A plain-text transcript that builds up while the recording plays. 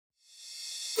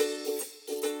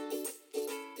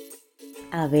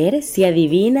A ver si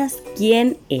adivinas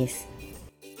quién es.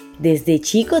 Desde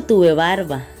chico tuve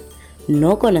barba,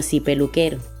 no conocí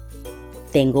peluquero.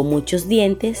 Tengo muchos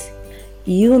dientes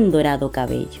y un dorado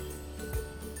cabello.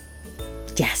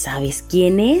 ¿Ya sabes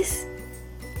quién es?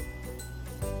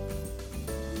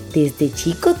 Desde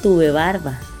chico tuve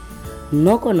barba,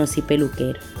 no conocí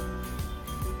peluquero.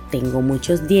 Tengo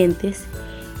muchos dientes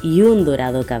y un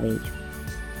dorado cabello.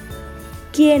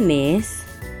 ¿Quién es?